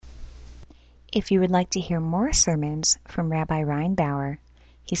If you would like to hear more sermons from Rabbi Ryan Bauer,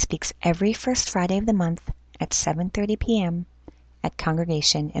 he speaks every first Friday of the month at 7:30 p.m. at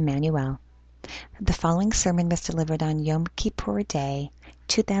Congregation Emmanuel. The following sermon was delivered on Yom Kippur Day,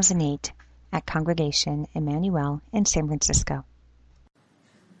 2008, at Congregation Emmanuel in San Francisco.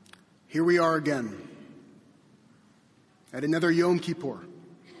 Here we are again at another Yom Kippur.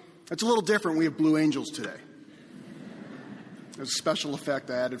 It's a little different. We have blue angels today. There's a special effect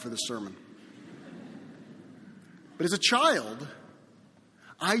I added for the sermon. But as a child,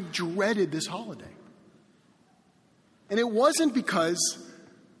 I dreaded this holiday. And it wasn't because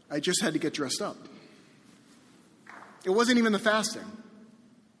I just had to get dressed up. It wasn't even the fasting.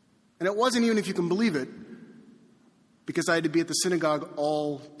 And it wasn't even, if you can believe it, because I had to be at the synagogue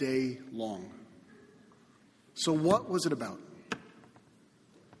all day long. So what was it about?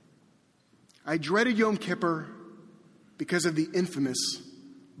 I dreaded Yom Kippur because of the infamous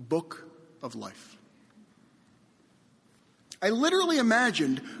Book of Life. I literally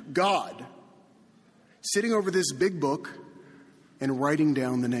imagined God sitting over this big book and writing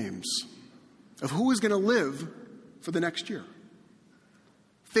down the names of who was going to live for the next year.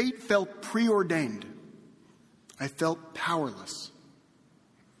 Fate felt preordained. I felt powerless.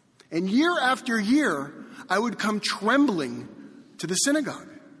 And year after year, I would come trembling to the synagogue,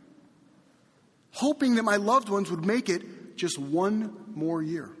 hoping that my loved ones would make it just one more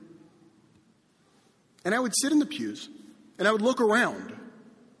year. And I would sit in the pews, and I would look around,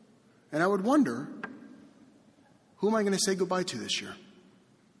 and I would wonder, who am I going to say goodbye to this year?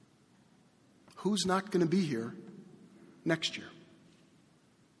 Who's not going to be here next year?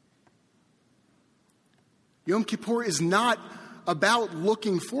 Yom Kippur is not about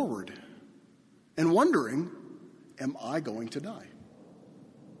looking forward and wondering, am I going to die?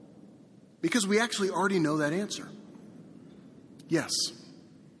 Because we actually already know that answer. Yes.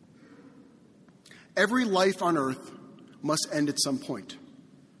 Every life on earth must end at some point.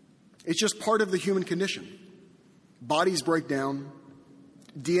 It's just part of the human condition. Bodies break down,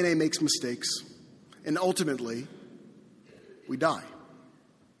 DNA makes mistakes, and ultimately, we die.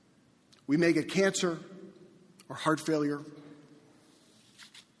 We may get cancer or heart failure,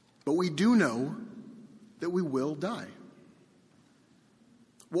 but we do know that we will die.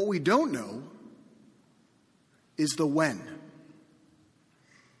 What we don't know is the when.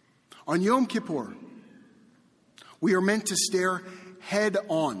 On Yom Kippur, we are meant to stare head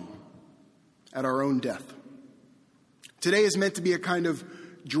on at our own death. Today is meant to be a kind of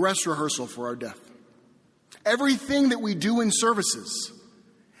dress rehearsal for our death. Everything that we do in services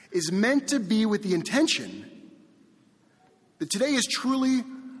is meant to be with the intention that today is truly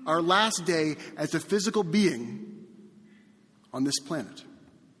our last day as a physical being on this planet.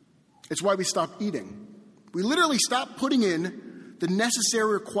 It's why we stop eating. We literally stop putting in the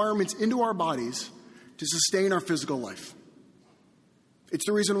necessary requirements into our bodies to sustain our physical life. It's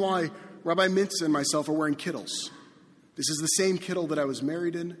the reason why Rabbi Mintz and myself are wearing kittles. This is the same kittle that I was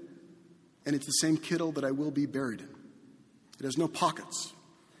married in, and it's the same kittle that I will be buried in. It has no pockets,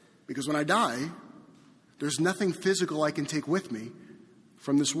 because when I die, there's nothing physical I can take with me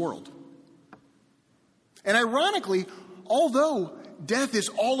from this world. And ironically, although death is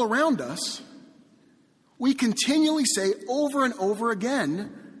all around us, we continually say over and over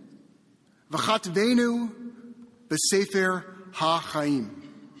again, V'chatvenu b'sefer ha'chaim.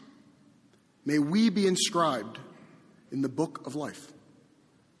 May we be inscribed in the book of life.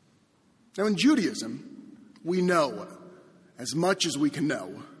 Now in Judaism, we know, as much as we can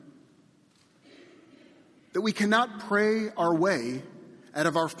know, that we cannot pray our way out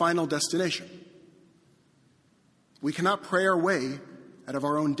of our final destination. We cannot pray our way out of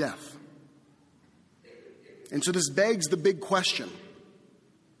our own death. And so this begs the big question: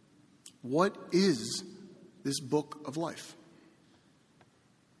 what is this book of life?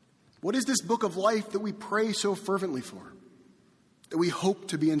 What is this book of life that we pray so fervently for, that we hope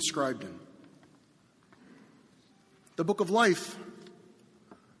to be inscribed in? The book of life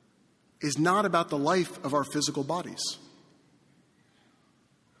is not about the life of our physical bodies.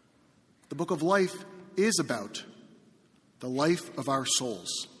 The book of life is about the life of our souls.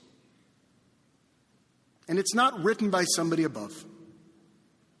 And it's not written by somebody above.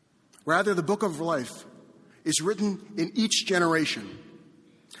 Rather, the book of life is written in each generation,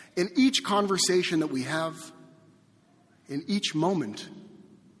 in each conversation that we have, in each moment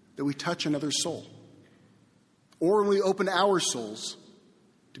that we touch another's soul, or when we open our souls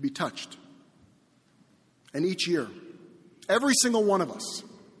to be touched. And each year, every single one of us,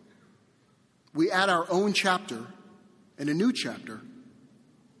 we add our own chapter and a new chapter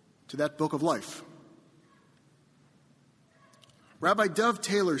to that book of life. Rabbi Dov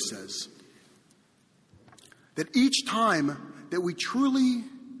Taylor says that each time that we truly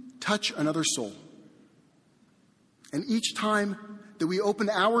touch another soul, and each time that we open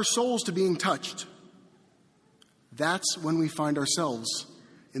our souls to being touched, that's when we find ourselves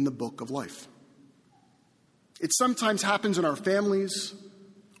in the book of life. It sometimes happens in our families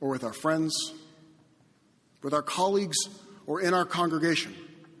or with our friends, with our colleagues or in our congregation.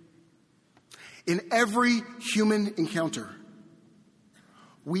 In every human encounter,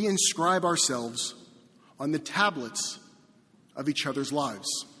 we inscribe ourselves on the tablets of each other's lives.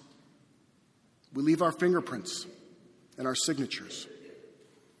 We leave our fingerprints and our signatures.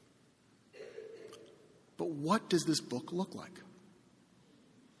 But what does this book look like?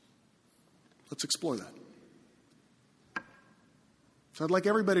 Let's explore that. So I'd like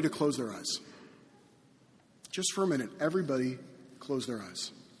everybody to close their eyes. Just for a minute, everybody close their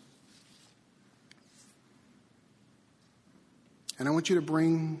eyes. And I want you to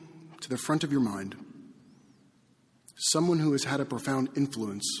bring to the front of your mind someone who has had a profound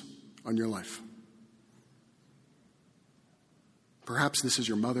influence on your life. Perhaps this is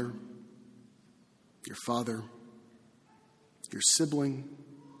your mother, your father, your sibling,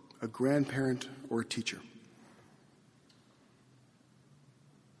 a grandparent, or a teacher.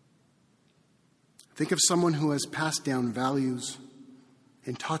 Think of someone who has passed down values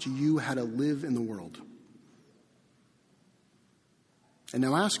and taught you how to live in the world. And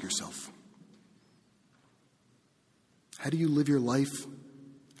now ask yourself, how do you live your life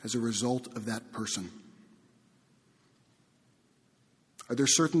as a result of that person? Are there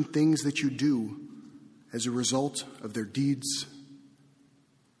certain things that you do as a result of their deeds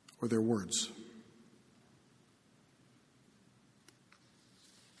or their words?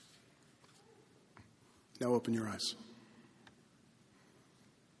 Now open your eyes.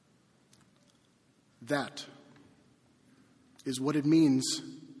 That is what it means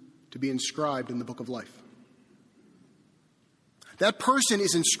to be inscribed in the book of life. That person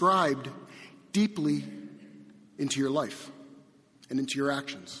is inscribed deeply into your life and into your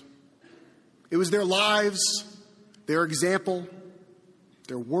actions. It was their lives, their example,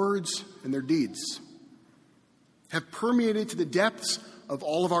 their words, and their deeds have permeated to the depths of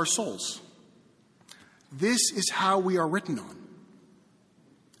all of our souls. This is how we are written on.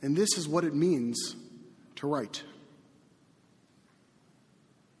 And this is what it means to write.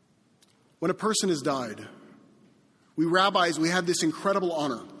 When a person has died, we rabbis, we have this incredible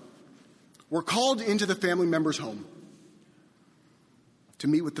honor. We're called into the family member's home to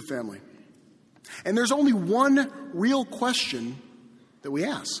meet with the family. And there's only one real question that we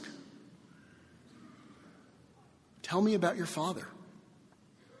ask. Tell me about your father,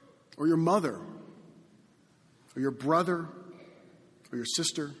 or your mother, or your brother, or your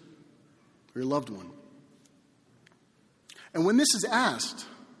sister, or your loved one. And when this is asked,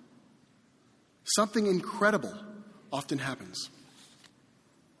 something incredible often happens.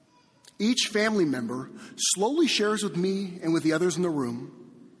 Each family member slowly shares with me and with the others in the room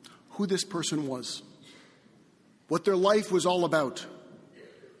who this person was, what their life was all about,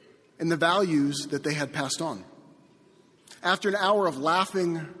 and the values that they had passed on. After an hour of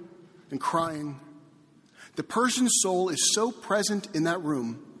laughing and crying, the person's soul is so present in that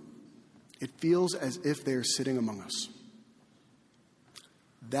room, it feels as if they are sitting among us.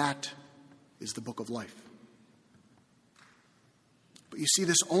 That is the book of life. But you see,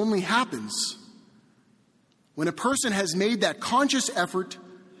 this only happens when a person has made that conscious effort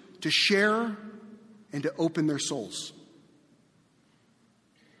to share and to open their souls.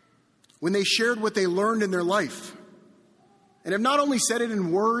 When they shared what they learned in their life and have not only said it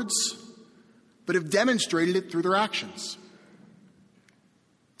in words, but have demonstrated it through their actions.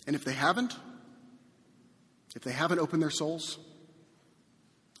 And if they haven't opened their souls,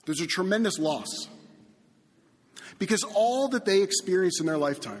 there's a tremendous loss. Because all that they experience in their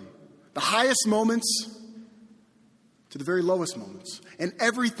lifetime, the highest moments to the very lowest moments, and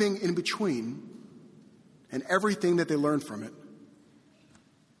everything in between, and everything that they learn from it,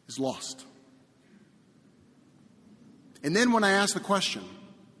 is lost. And then when I ask the question,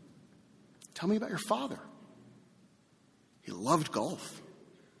 tell me about your father. He loved golf.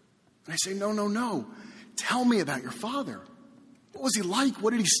 And I say, no. Tell me about your father. What was he like?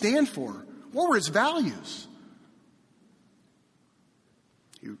 What did he stand for? What were his values?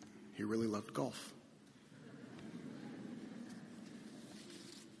 He really loved golf.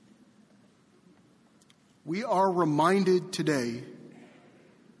 We are reminded today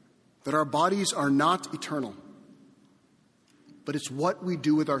that our bodies are not eternal, but it's what we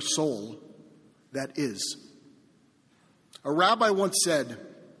do with our soul that is. A rabbi once said,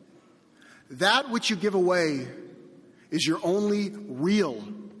 that which you give away is your only real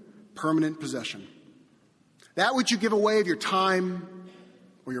permanent possession. That which you give away of your time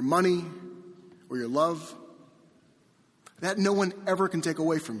or your money or your love, that no one ever can take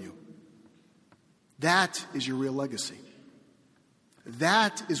away from you. That is your real legacy.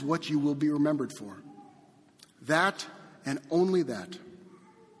 That is what you will be remembered for. That and only that.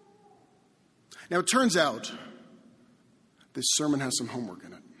 Now, it turns out this sermon has some homework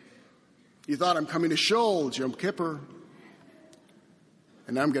in it. You thought, I'm coming to shul, it's Yom Kippur,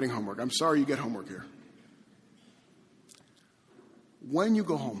 and now I'm getting homework. I'm sorry you get homework here. When you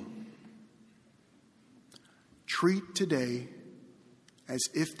go home, treat today as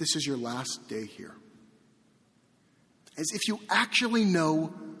if this is your last day here. As if you actually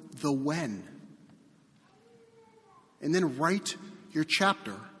know the when. And then write your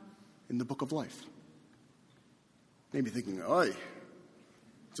chapter in the book of life. Maybe thinking, oy,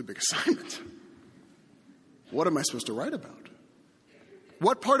 it's a big assignment. What am I supposed to write about?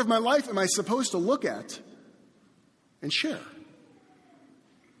 What part of my life am I supposed to look at and share?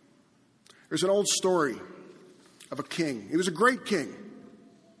 There's an old story of a king. He was a great king.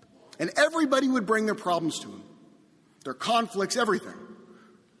 And everybody would bring their problems to him. Their conflicts, everything.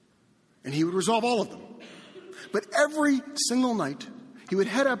 And he would resolve all of them. But every single night, he would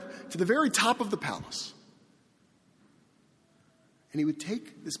head up to the very top of the palace. And he would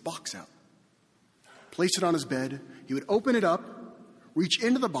take this box out, place it on his bed. He would open it up, reach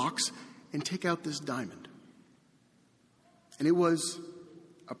into the box, and take out this diamond. And it was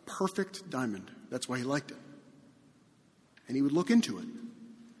a perfect diamond. That's why he liked it. And he would look into it.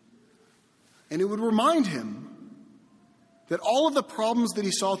 And it would remind him that all of the problems that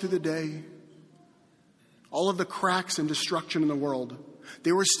he saw through the day, all of the cracks and destruction in the world,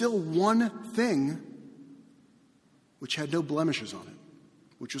 there was still one thing which had no blemishes on it,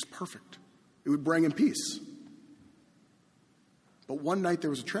 which was perfect. It would bring him peace. But one night there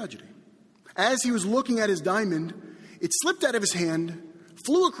was a tragedy. As he was looking at his diamond, it slipped out of his hand,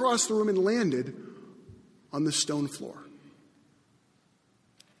 flew across the room, and landed on the stone floor.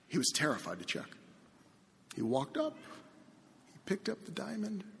 He was terrified to check. He walked up. He picked up the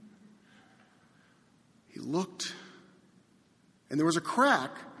diamond. He looked, and there was a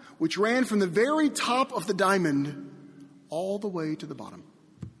crack which ran from the very top of the diamond all the way to the bottom.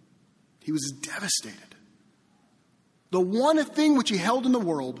 He was devastated. The one thing which he held in the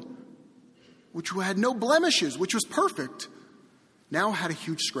world, which had no blemishes, which was perfect, now had a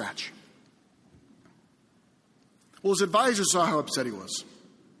huge scratch. Well, his advisors saw how upset he was,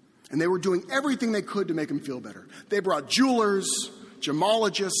 and they were doing everything they could to make him feel better. They brought jewelers,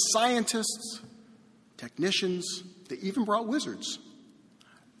 gemologists, scientists, technicians. They even brought wizards.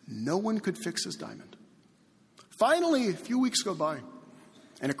 No one could fix his diamond. Finally, a few weeks go by,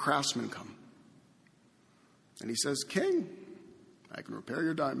 and a craftsman comes. And he says, King, I can repair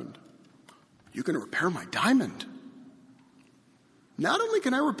your diamond. You can repair my diamond? Not only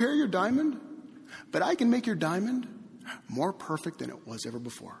can I repair your diamond, but I can make your diamond more perfect than it was ever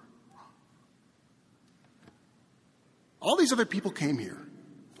before. All these other people came here,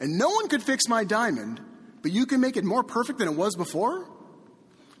 and no one could fix my diamond, but you can make it more perfect than it was before?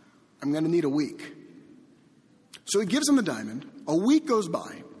 I'm going to need a week. So he gives him the diamond. A week goes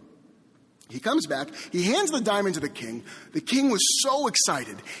by. He comes back. He hands the diamond to the king. The king was so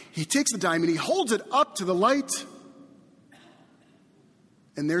excited. He takes the diamond. He holds it up to the light.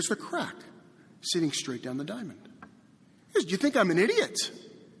 And there's the crack sitting straight down the diamond. He goes, do you think I'm an idiot?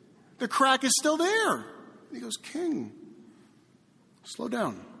 The crack is still there. And he goes, King, slow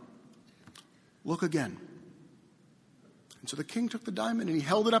down. Look again. And so the king took the diamond and he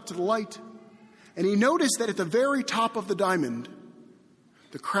held it up to the light. And he noticed that at the very top of the diamond,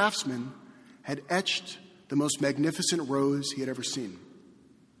 the craftsman had etched the most magnificent rose he had ever seen.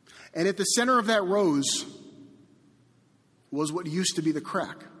 And at the center of that rose was what used to be the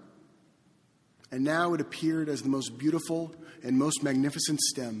crack. And now it appeared as the most beautiful and most magnificent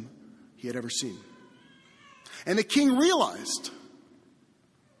stem he had ever seen. And the king realized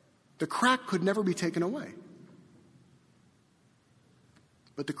the crack could never be taken away.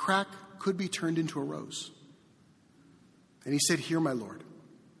 But the crack could be turned into a rose. And he said, here, my lord,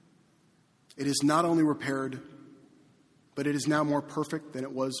 it is not only repaired, but it is now more perfect than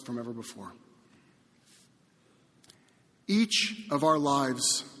it was from ever before. Each of our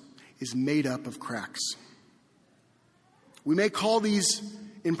lives is made up of cracks. We may call these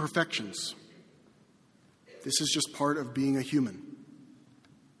imperfections. This is just part of being a human.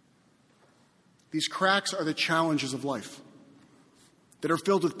 These cracks are the challenges of life that are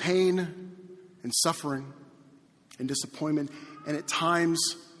filled with pain and suffering and disappointment and at times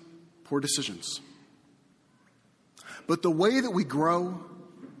poor decisions. But the way that we grow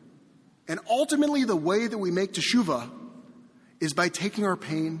And ultimately, the way that we make teshuvah is by taking our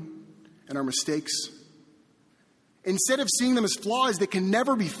pain and our mistakes. Instead of seeing them as flaws that can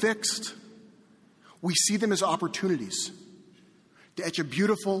never be fixed, we see them as opportunities to etch a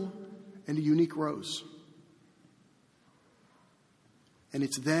beautiful and a unique rose. And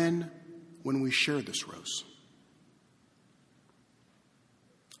it's then when we share this rose.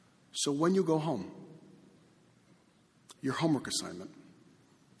 So when you go home, your homework assignment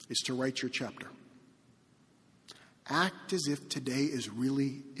is to write your chapter. Act as if today is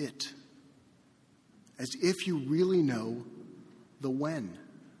really it. As if you really know the when.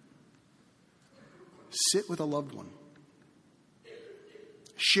 Sit with a loved one.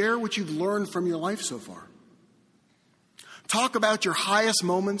 Share what you've learned from your life so far. Talk about your highest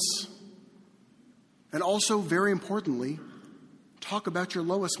moments, and also, very importantly, talk about your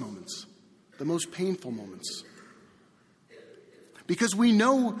lowest moments, the most painful moments. Because we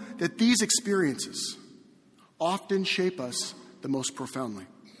know that these experiences often shape us the most profoundly.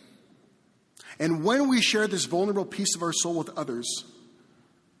 And when we share this vulnerable piece of our soul with others,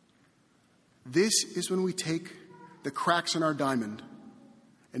 this is when we take the cracks in our diamond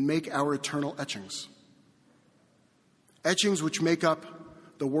and make our eternal etchings. Etchings which make up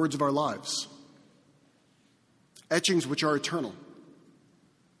the words of our lives. Etchings which are eternal.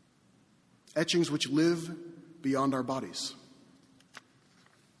 Etchings which live beyond our bodies.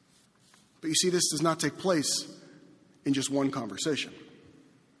 But you see, this does not take place in just one conversation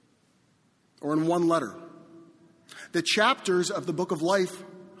or in one letter. The chapters of the book of life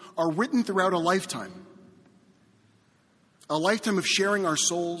are written throughout a lifetime of sharing our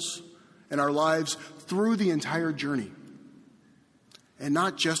souls and our lives through the entire journey, and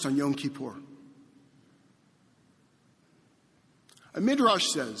not just on Yom Kippur. A midrash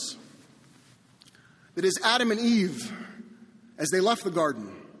says that as Adam and Eve, as they left the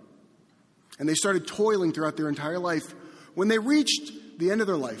garden, and they started toiling throughout their entire life, when they reached the end of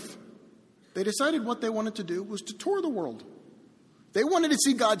their life, they decided what they wanted to do was to tour the world. They wanted to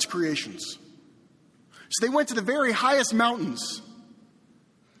see God's creations. So they went to the very highest mountains.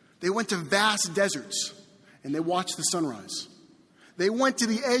 They went to vast deserts, and they watched the sunrise. They went to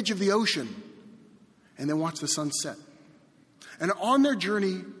the edge of the ocean, and they watched the sun set. And on their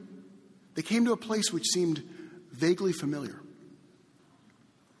journey, they came to a place which seemed vaguely familiar.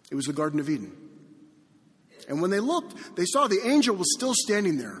 It was the Garden of Eden. And when they looked, they saw the angel was still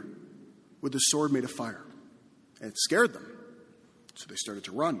standing there with a sword made of fire. And it scared them. So they started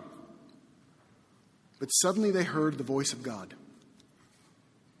to run. But suddenly they heard the voice of God.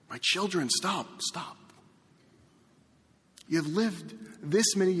 My children, stop. You have lived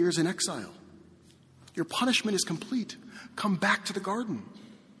this many years in exile. Your punishment is complete. Come back to the garden.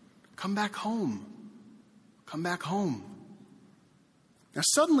 Come back home. Come back home. Now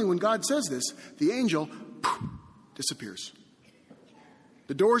suddenly when God says this, the angel disappears.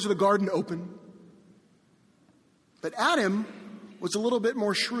 The doors of the garden open. But Adam was a little bit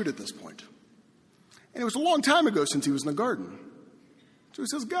more shrewd at this point. And it was a long time ago since he was in the garden. So he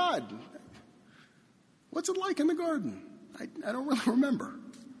says, God, what's it like in the garden? I don't really remember.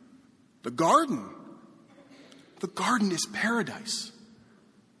 The garden is paradise.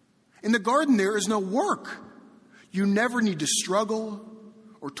 In the garden there is no work. You never need to struggle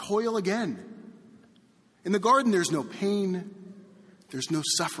or toil again. In the garden there's no pain. There's no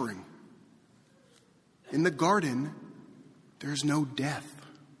suffering. In the garden there's no death.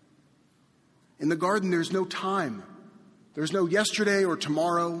 In the garden there's no time. There's no yesterday or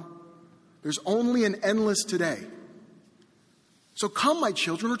tomorrow. There's only an endless today. So come, my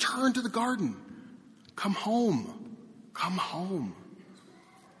children, return to the garden. Come home. Come home.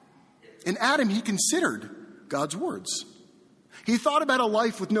 And Adam, he considered God's words. He thought about a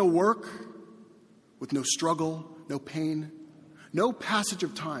life with no work, with no struggle, no pain, no passage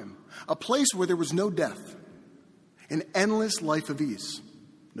of time, a place where there was no death, an endless life of ease,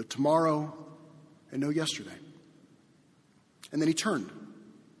 no tomorrow and no yesterday. And then he turned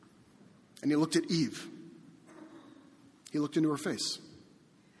and he looked at Eve. He looked into her face.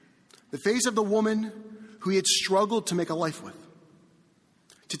 The face of the woman who he had struggled to make a life with,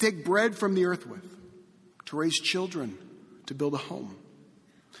 to take bread from the earth with, to raise children, to build a home.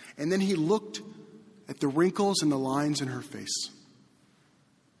 And then he looked at the wrinkles and the lines in her face.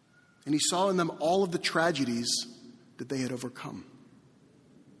 And he saw in them all of the tragedies that they had overcome,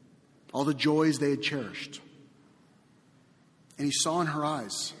 all the joys they had cherished. And he saw in her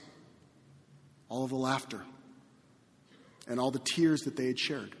eyes all of the laughter and all the tears that they had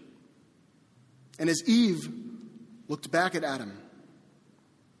shared. And as Eve looked back at Adam,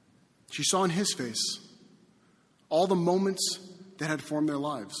 she saw in his face all the moments that had formed their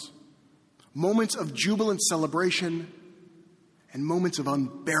lives, moments of jubilant celebration, and moments of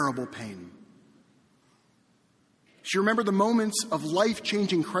unbearable pain. She remembered the moments of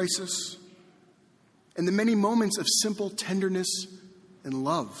life-changing crisis and the many moments of simple tenderness and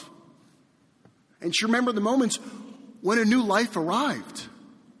love. And she remembered the moments when a new life arrived,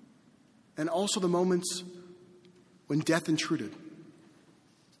 and also the moments when death intruded.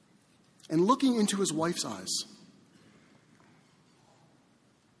 And looking into his wife's eyes,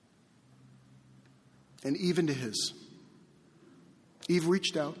 and Eve into his, Eve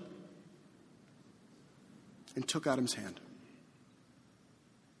reached out and took Adam's hand.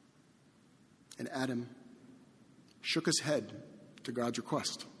 And Adam shook his head to God's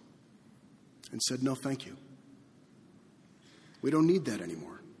request and said, "No, thank you. We don't need that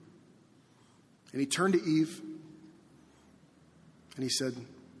anymore." And he turned to Eve and he said,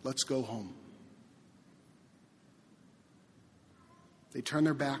 "Let's go home." They turned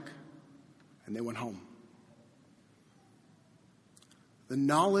their back and they went home. The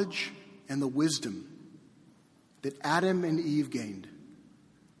knowledge and the wisdom that Adam and Eve gained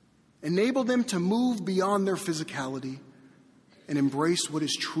enabled them to move beyond their physicality and embrace what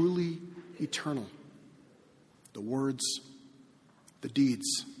is truly eternal. The words, the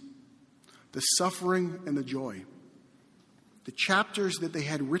deeds, the suffering and the joy, the chapters that they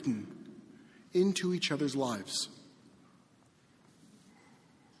had written into each other's lives.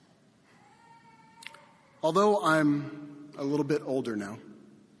 Although I'm a little bit older now,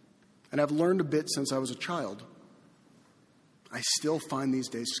 and I've learned a bit since I was a child, I still find these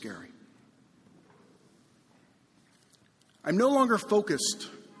days scary. I'm no longer focused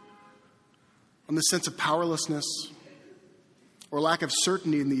on the sense of powerlessness or lack of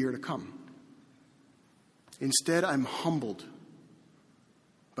certainty in the year to come. Instead, I'm humbled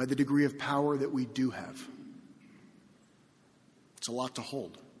by the degree of power that we do have. It's a lot to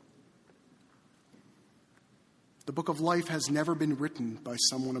hold. The book of life has never been written by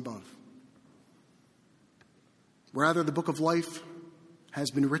someone above. Rather, the book of life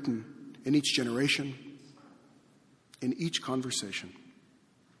has been written in each generation, in each conversation.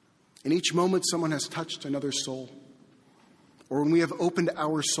 In each moment someone has touched another's soul, or when we have opened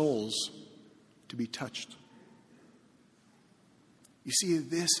our souls to be touched. You see,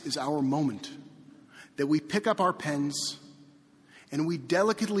 this is our moment that we pick up our pens and we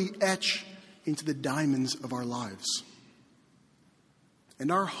delicately etch into the diamonds of our lives.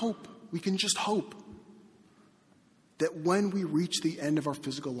 And our hope, we can just hope, that when we reach the end of our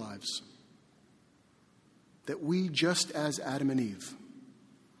physical lives, that we, just as Adam and Eve,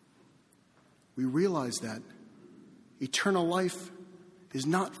 we realize that eternal life is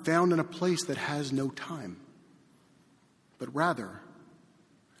not found in a place that has no time, but rather,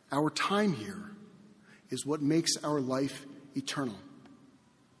 our time here is what makes our life eternal.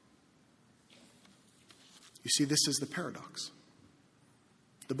 You see, this is the paradox.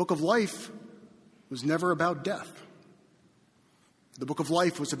 The book of life was never about death. The book of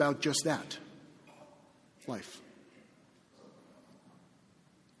life was about just that, life.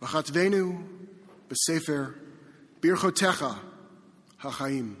 V'chatvenu b'sefer birchotecha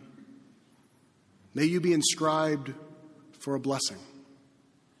ha'chaim. May you be inscribed for a blessing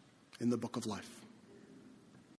in the book of life.